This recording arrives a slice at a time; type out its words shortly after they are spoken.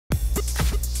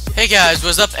Hey guys,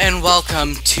 what's up and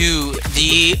welcome to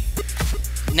the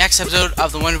next episode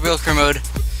of the Wonderwheel career mode.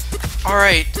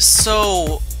 Alright,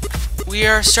 so we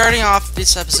are starting off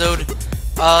this episode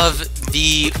of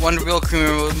the Wonderwheel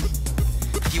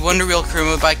career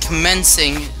mode by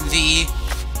commencing the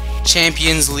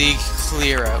Champions League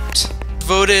Clearout.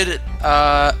 Voted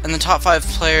in the top 5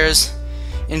 players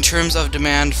in terms of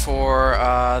demand for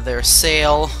their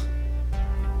sale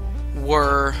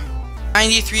were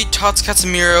 93 Tots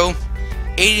Casemiro,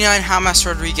 89 James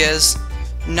Rodriguez,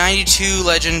 92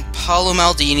 legend Paolo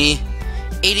Maldini,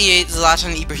 88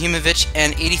 Zlatan Ibrahimovic,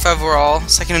 and 85 overall,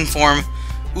 second in form,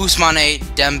 Ousmane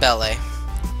Dembele.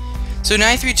 So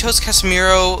 93 Tots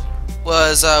Casemiro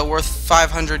was worth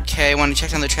 500k when you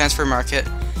checked on the transfer market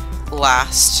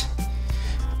last.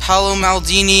 Paolo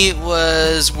Maldini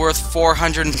was worth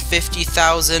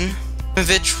 450,000.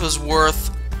 Ibrahimovic was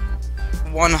worth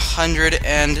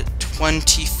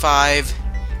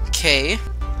 125k.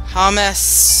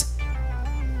 James,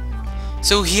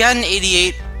 so he had an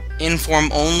 88 in form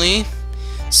only,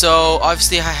 so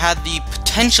obviously I had the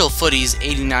potential footies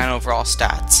 89 overall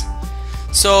stats.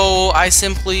 So I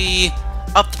simply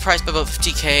upped the price by about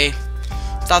 50k.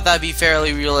 Thought that'd be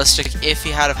fairly realistic if he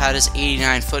had had his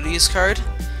 89 footies card.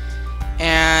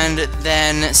 And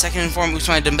then second in form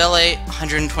Ousmane Dembele,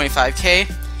 125k.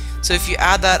 So if you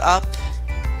add that up,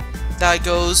 that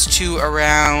goes to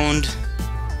around,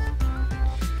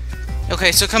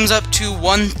 okay, so it comes up to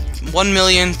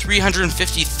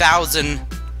 1,350,000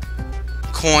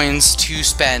 coins to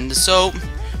spend. So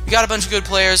we got a bunch of good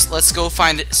players. Let's go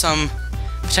find some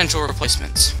potential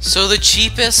replacements. So the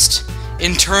cheapest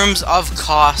in terms of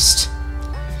cost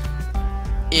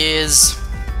is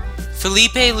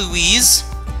Felipe Luis.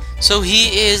 So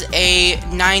he is a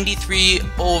 93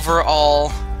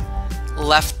 overall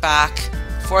left back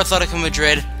for Atletico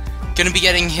Madrid, going to be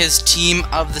getting his Team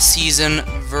of the Season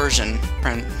version.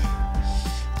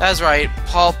 That's right,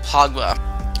 Paul Pogba.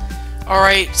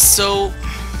 Alright, so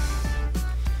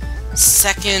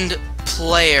second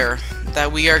player that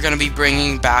we are going to be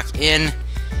bringing back in,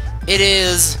 it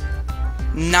is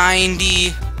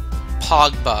 90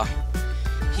 Pogba.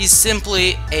 He's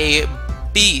simply a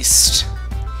beast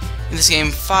in this game,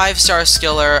 5-star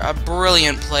skiller, a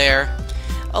brilliant player.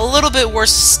 A little bit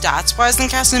worse stats-wise than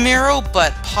Casemiro,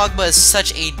 but Pogba is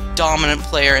such a dominant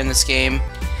player in this game.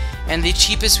 And the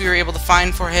cheapest we were able to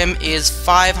find for him is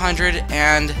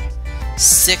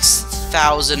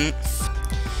 506,000.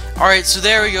 Alright, so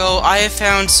there we go. I have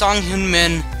found Son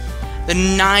Heung-min, the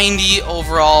 90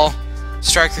 overall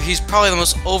striker. He's probably the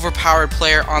most overpowered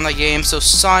player on the game. So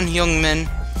Son Heung-min,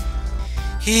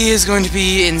 he is going to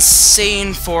be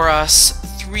insane for us.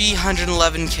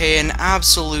 311k, an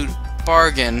absolute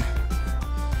bargain.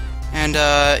 And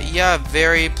yeah,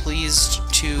 very pleased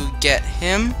to get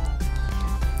him.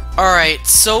 Alright,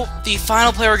 so the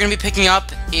final player we're going to be picking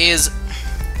up is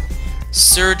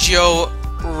Sergio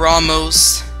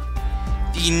Ramos,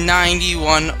 the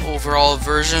 91 overall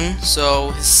version, so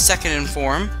his second in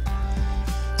form.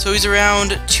 So he's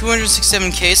around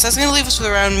 267k, so that's going to leave us with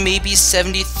around maybe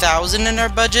 70,000 in our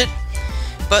budget,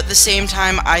 but at the same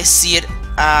time I see it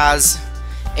as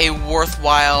a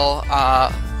worthwhile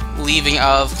leaving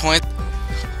of coins.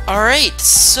 Alright,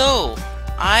 so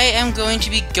I am going to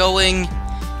be going,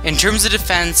 in terms of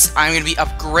defense, I'm going to be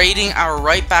upgrading our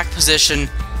right back position.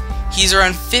 He's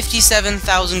around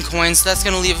 57,000 coins, so that's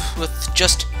going to leave us with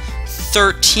just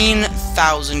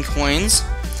 13,000 coins.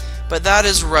 But that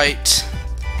is right.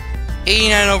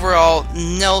 89 overall,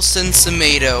 Nelson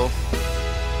Semedo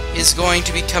is going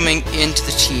to be coming into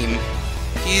the team.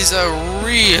 He's a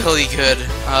really good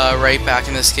right back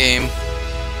in this game.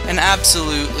 An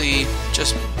absolutely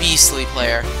just beastly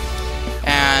player.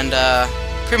 And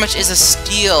pretty much is a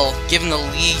steal given the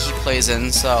league he plays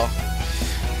in. So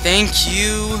thank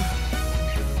you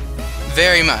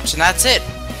very much. And that's it.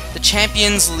 The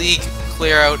Champions League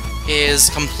clearout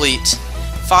is complete.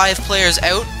 5 players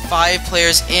out, 5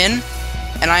 players in.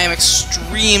 And I am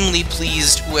extremely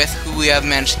pleased with who we have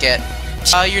managed to get.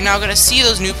 You're now going to see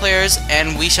those new players,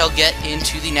 and we shall get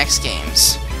into the next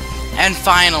games. And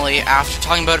finally, after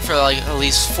talking about it for like at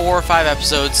least 4 or 5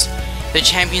 episodes, the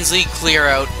Champions League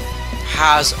clearout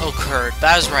has occurred.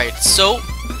 That is right. So,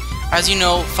 as you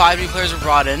know, 5 new players were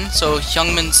brought in. So,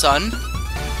 Heung-min Son,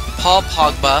 Paul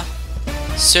Pogba,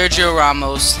 Sergio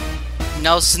Ramos,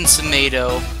 Nelson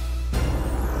Semedo,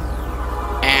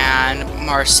 and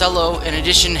Marcelo. In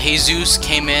addition, Jesus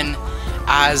came in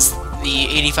as the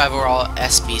 85 overall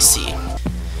SBC.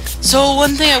 So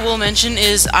one thing I will mention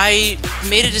is I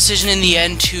made a decision in the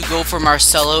end to go for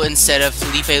Marcelo instead of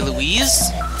Felipe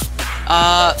Luis.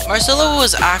 Marcelo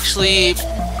was actually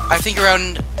I think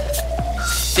around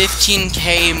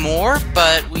 15k more,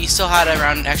 but we still had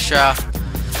around an extra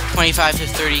 25 to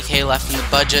 30k left in the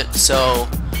budget, so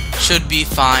should be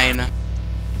fine.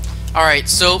 Alright,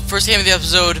 so first game of the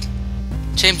episode,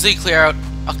 Champions League clearout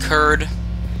occurred,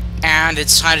 and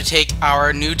it's time to take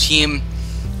our new team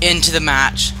into the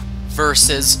match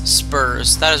versus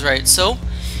Spurs. That is right. So,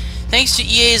 thanks to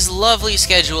EA's lovely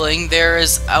scheduling, there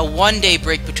is a one-day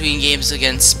break between games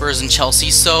against Spurs and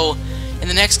Chelsea, so in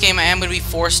the next game I am going to be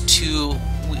forced to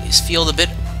field a bit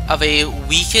of a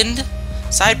weakened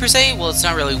side per se. Well, it's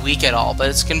not really weak at all, but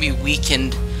it's going to be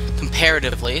weakened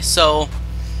comparatively, so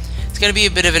it's going to be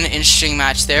a bit of an interesting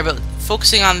match there. But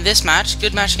focusing on this match,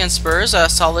 good match against Spurs, a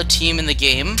solid team in the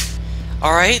game.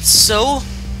 Alright, so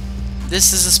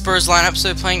this is the Spurs lineup, so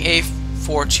they're playing a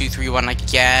 4-2-3-1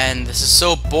 again. This is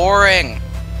so boring.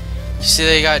 You see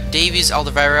they got Davies,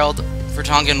 Alderweireld,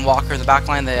 Vertonghen, Walker in the back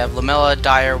line. They have Lamela,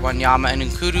 Dyer, Wanyama, and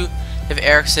Nkudu. They have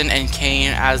Eriksen and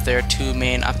Kane as their two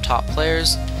main up top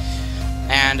players.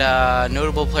 And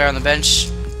notable player on the bench,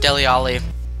 Dele Alli.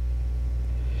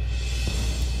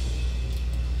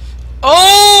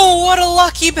 Oh, what a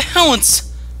lucky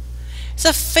bounce! It's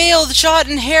a failed shot,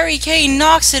 and Harry Kane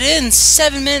knocks it in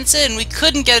 7 minutes in. We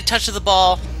couldn't get a touch of the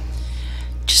ball.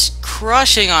 Just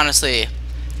crushing, honestly.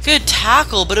 Good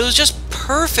tackle, but it was just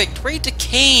perfect. Right to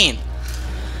Kane.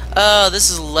 Oh, this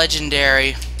is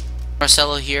legendary.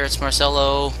 Marcelo here. It's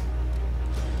Marcelo.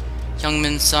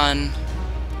 Youngman's son.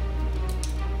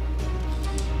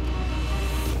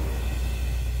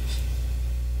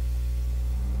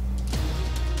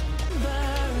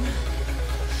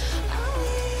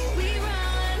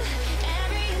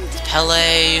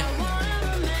 Pele.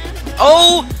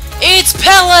 Oh, it's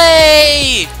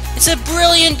Pele! It's a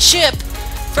brilliant chip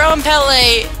from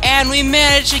Pele, and we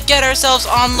managed to get ourselves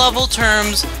on level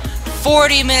terms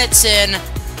 40 minutes in.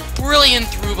 Brilliant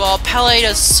through ball. Pele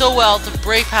does so well to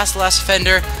break past the last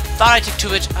defender. Thought I took too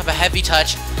much of a heavy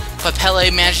touch, but Pele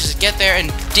manages to get there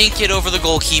and dink it over the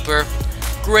goalkeeper.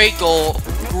 Great goal.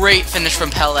 Great finish from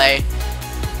Pele.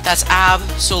 That's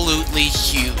absolutely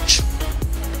huge.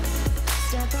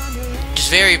 Just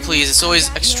very pleased. It's always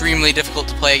extremely difficult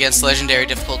to play against legendary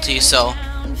difficulty, so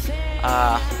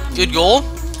good goal.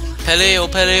 Pele, oh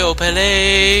Pele, oh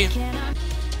Pele.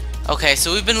 Okay,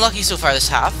 so we've been lucky so far this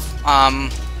half.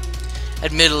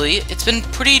 Admittedly, it's been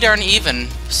pretty darn even,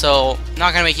 so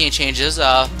not gonna make any changes.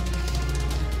 But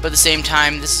at the same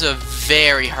time, this is a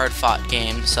very hard-fought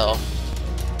game, so.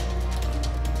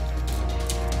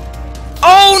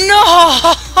 Oh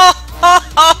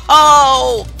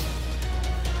no!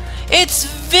 It's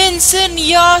Vincent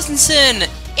Janssen,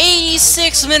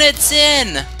 86 minutes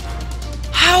in.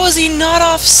 How is he not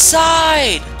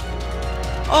offside?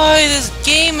 Oh, this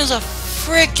game is a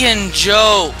freaking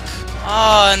joke.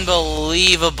 Oh,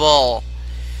 unbelievable.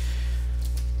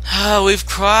 Oh, we've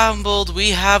crumbled.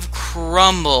 We have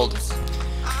crumbled.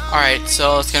 Alright,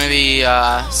 so it's going to be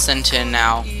sent in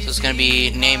now. So it's going to be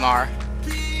Neymar.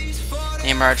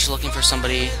 Neymar just looking for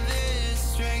somebody.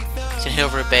 He's going to hit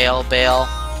over to Bale.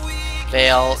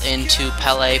 Bale into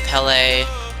Pele. Pele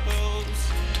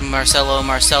to Marcelo.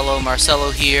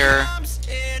 Marcelo here.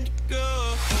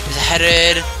 He's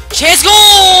headed. Chance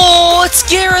goal! It's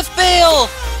Gareth Bale!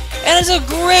 And it's a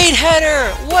great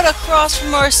header! What a cross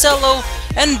from Marcelo!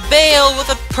 And Bale with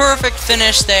a perfect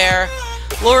finish there.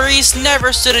 Lloris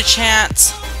never stood a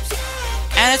chance.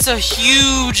 And it's a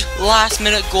huge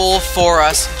last-minute goal for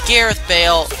us. Gareth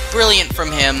Bale, brilliant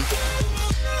from him.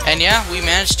 And yeah, we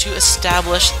managed to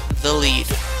establish the lead.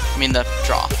 I mean, the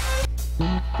draw.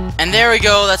 And there we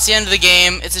go, that's the end of the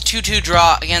game. It's a 2-2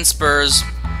 draw against Spurs.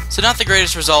 So not the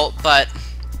greatest result, but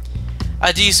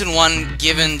a decent one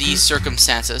given the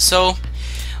circumstances. So,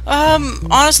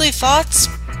 honestly, thoughts?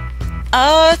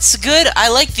 It's good. I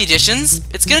like the additions.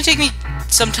 It's gonna take me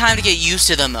some time to get used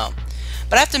to them, though.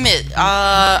 But I have to admit,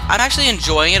 I'm actually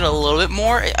enjoying it a little bit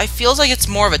more. It feels like it's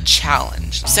more of a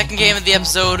challenge. Second game of the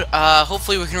episode,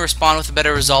 hopefully we can respond with a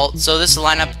better result. So this is the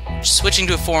lineup, switching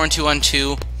to a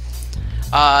 4-2-1-2.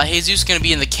 Jesus is going to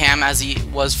be in the cam as he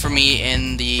was for me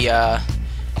in the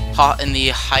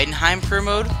Heidenheim career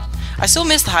mode. I still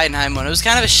miss the Heidenheim one. It was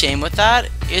kind of a shame with that.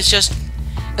 It's just,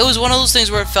 it was one of those things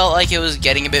where it felt like it was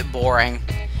getting a bit boring.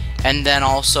 And then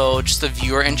also just the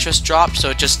viewer interest dropped, so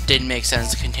it just didn't make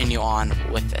sense to continue on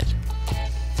with it.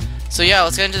 So yeah,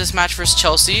 let's get into this match versus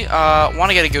Chelsea. Want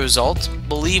to get a good result.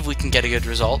 Believe we can get a good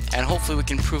result, and hopefully we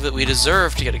can prove that we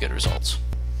deserve to get a good result.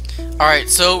 Alright,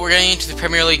 so we're getting into the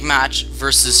Premier League match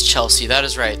versus Chelsea. That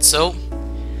is right. So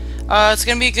it's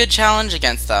going to be a good challenge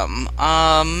against them.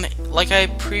 Like I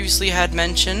previously had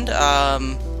mentioned,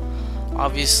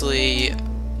 obviously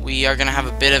we we are going to have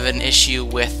a bit of an issue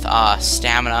with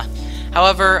stamina.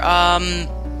 However,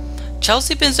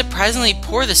 Chelsea have been surprisingly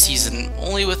poor this season,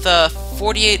 only with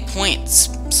 48 points.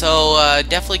 So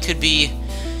definitely could be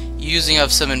using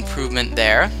of some improvement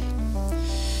there.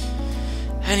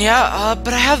 And yeah,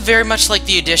 but I have very much liked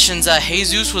the additions.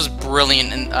 Jesus was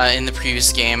brilliant in the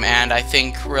previous game, and I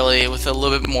think really with a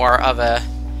little bit more of a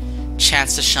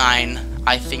chance to shine,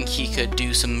 I think he could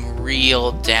do some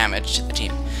real damage to the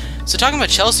team. So talking about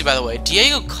Chelsea, by the way,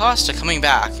 Diego Costa coming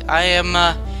back. I am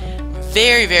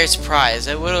very, very surprised.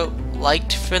 I would have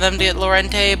liked for them to get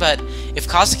Llorente, but if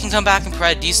Costa can come back and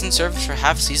provide decent service for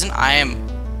half a season, I am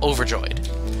overjoyed.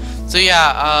 So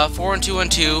yeah,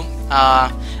 4-1-2-1-2.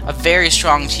 A very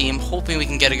strong team, hoping we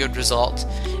can get a good result.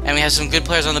 And we have some good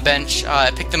players on the bench. I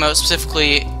picked them out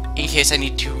specifically in case I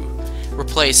need to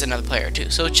replace another player or two.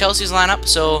 So Chelsea's lineup,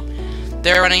 so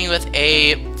they're running with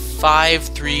a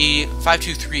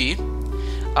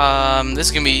 5-2-3. This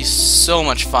is going to be so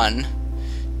much fun.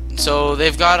 So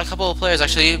they've got a couple of players,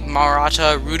 actually,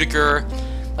 Morata, Rudiger.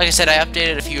 Like I said, I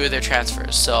updated a few of their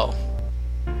transfers, so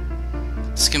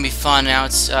this is going to be fun. Now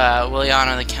it's Willian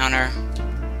on the counter.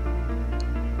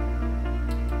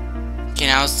 Okay,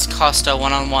 now it's Costa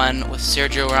one-on-one with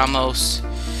Sergio Ramos.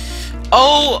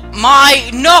 Oh my,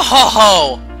 no!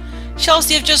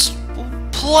 Chelsea have just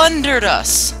plundered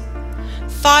us.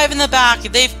 5 in the back,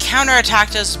 they've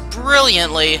counterattacked us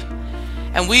brilliantly,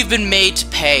 and we've been made to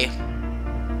pay.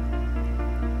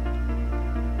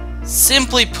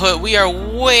 Simply put, we are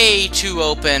way too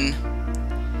open,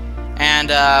 and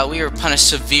we were punished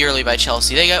severely by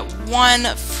Chelsea. They got one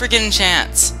friggin'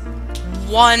 chance.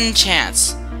 One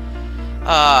chance.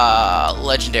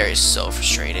 Legendary is so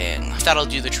frustrating. That'll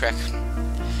do the trick.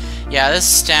 Yeah, this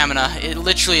stamina, it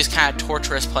literally is kind of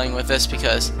torturous playing with this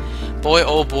because, boy,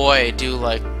 oh boy,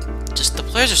 just the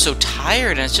players are so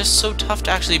tired, and it's just so tough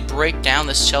to actually break down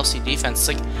this Chelsea defense.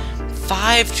 It's like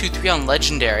 5-2-3 on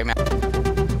Legendary, man.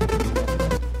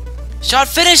 Shot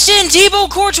finished in!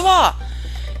 Thibaut Courtois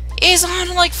is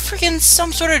on like freaking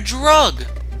some sort of drug.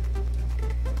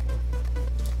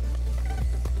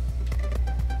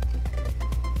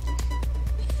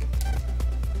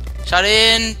 Shot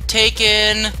in,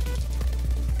 taken.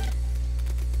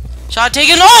 Shot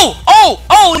taken. Oh! Oh!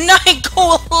 Oh! 9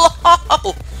 goal!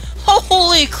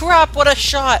 Holy crap, what a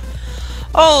shot!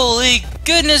 Holy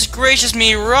goodness gracious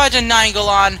me, right to 9 goal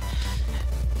on.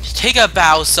 Take a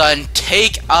bow, son.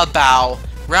 Take a bow.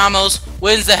 Ramos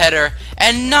wins the header,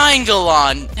 and 9 goal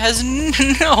on has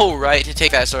no right to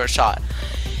take that sort of shot.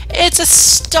 It's a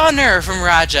stunner from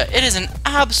Raja. It is an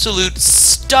absolute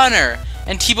stunner.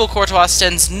 And Thibaut Courtois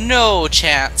stands no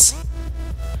chance.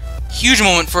 Huge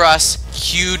moment for us.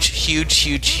 Huge, huge,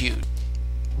 huge, huge.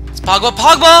 It's Pogba.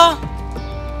 Pogba!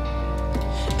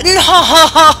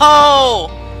 No!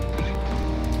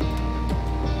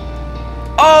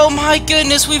 Oh my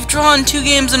goodness, we've drawn 2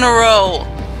 games in a row.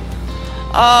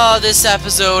 Oh, this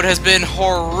episode has been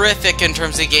horrific in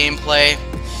terms of gameplay.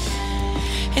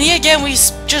 And yet again, we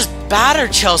just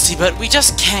battered Chelsea, but we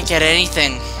just can't get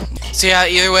anything. So yeah,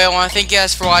 either way, I want to thank you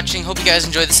guys for watching. Hope you guys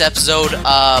enjoyed this episode.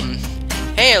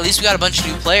 Hey, at least we got a bunch of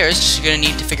new players. Just gonna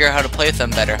need to figure out how to play with them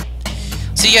better.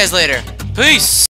 See you guys later. Peace!